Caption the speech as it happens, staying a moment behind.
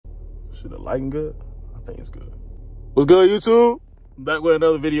Shit, the lighting good? I think it's good. What's good, YouTube? Back with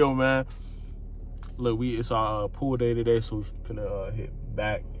another video, man. Look, it's our pool day today, so we finna hit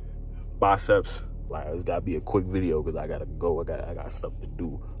back, biceps. Like, it's gotta be a quick video because I gotta go. I got stuff to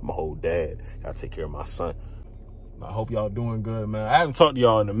do. I'm a whole dad. Gotta take care of my son. I hope y'all doing good, man. I haven't talked to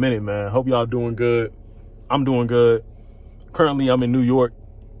y'all in a minute, man. Hope y'all doing good. I'm doing good. Currently, I'm in New York.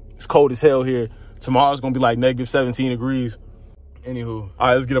 It's cold as hell here. Tomorrow's gonna be like negative 17 degrees. Anywho, all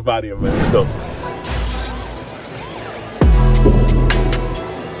right, let's get up out of here, man. Let's go.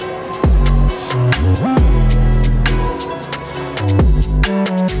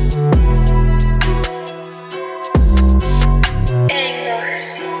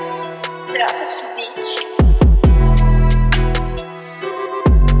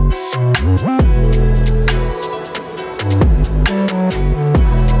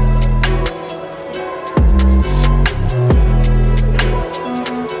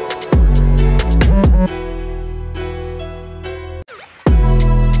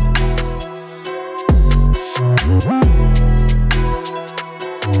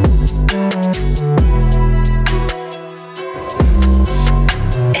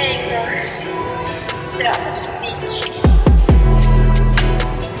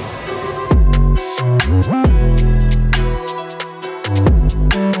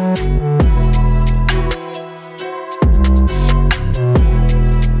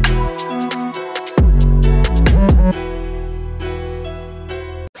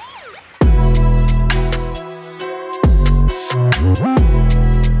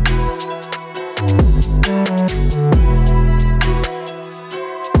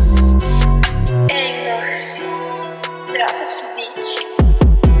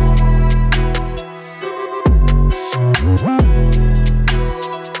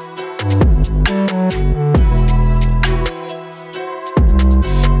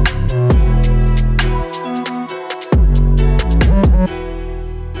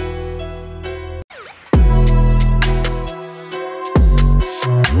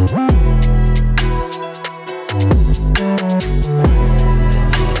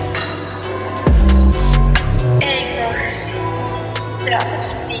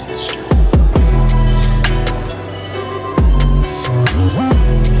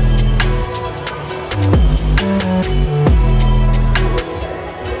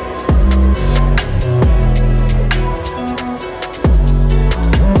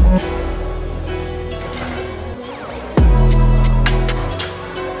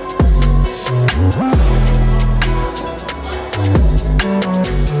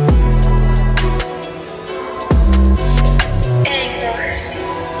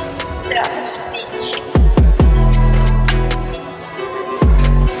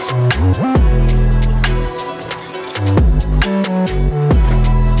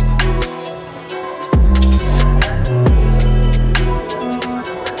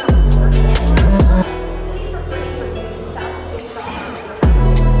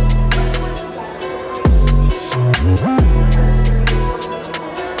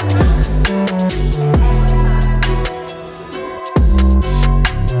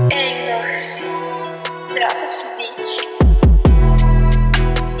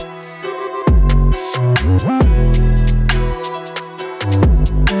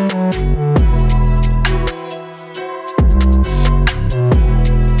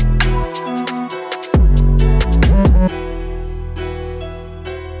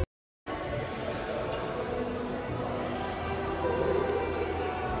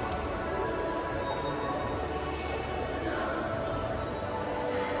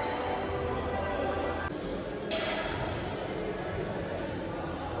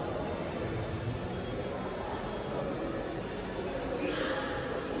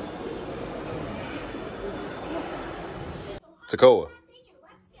 Takoa,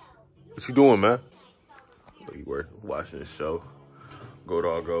 what you doing, man? You were watching the show. Go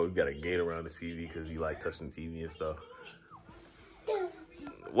dog go. You got a gate around the TV because you like touching the TV and stuff.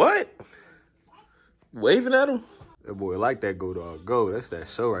 What? Waving at him? That boy like that Go Dog Go. That's that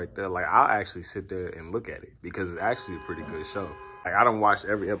show right there. Like, I'll actually sit there and look at it because it's actually a pretty good show. Like, I done watched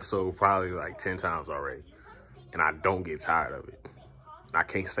every episode probably like 10 times already. And I don't get tired of it. I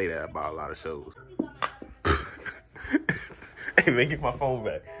can't say that about a lot of shows. Hey, man, get my phone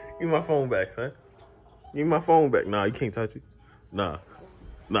back. Give me my phone back, son. Give me my phone back. Nah, you can't touch it. Nah.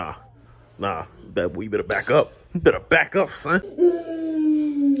 That boy, you better back up. You better back up, son.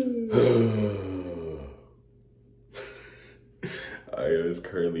 It's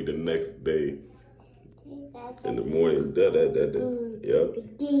currently the next day. In the morning. Yep.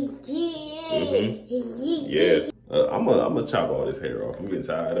 Yeah. I'm gonna chop all this hair off. I'm getting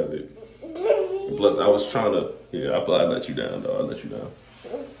tired of it. Plus, I was trying to, yeah, I let you down, though. I let you down.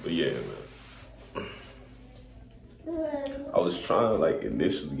 But yeah, man. I was trying to, like,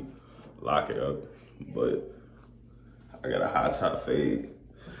 initially lock it up, but I got a high top fade,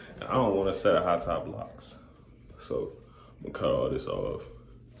 and I don't want to set a high top locks. So I'm gonna cut all this off,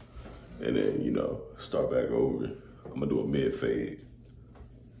 and then, you know, start back over. I'm gonna do a mid fade.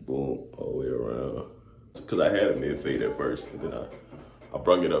 Boom, all the way around. Cause I had a mid fade at first, and then I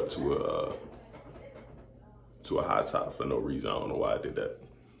brung it up to a high top for no reason. I don't know why I did that.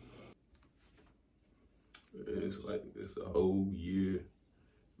 It's like it's a whole year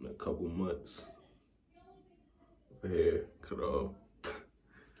and a couple months of hair cut off.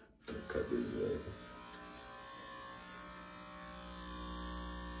 Cut this back.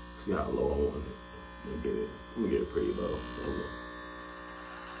 See how low I want it. I'm gonna get it pretty low.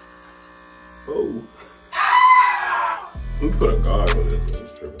 Oh. Let me put a guard on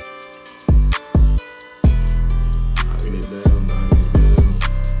this thing. Knocking it down, knocking it down.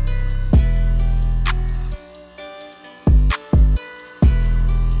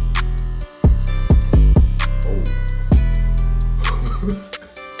 Oh.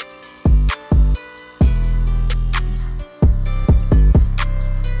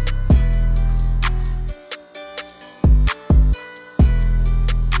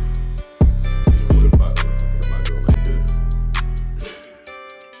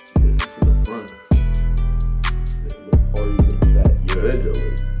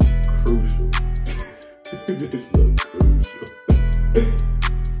 This look crucial.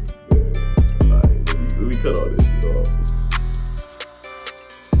 Alright, let me cut all this shit off.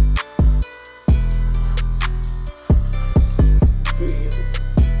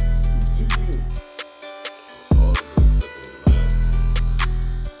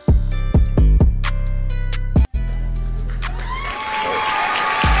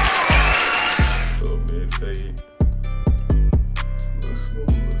 So mid fade.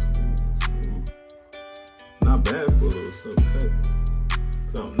 Not bad for a little something cut.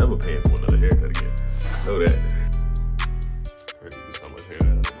 Cause I'm never paying for another haircut again. Know that.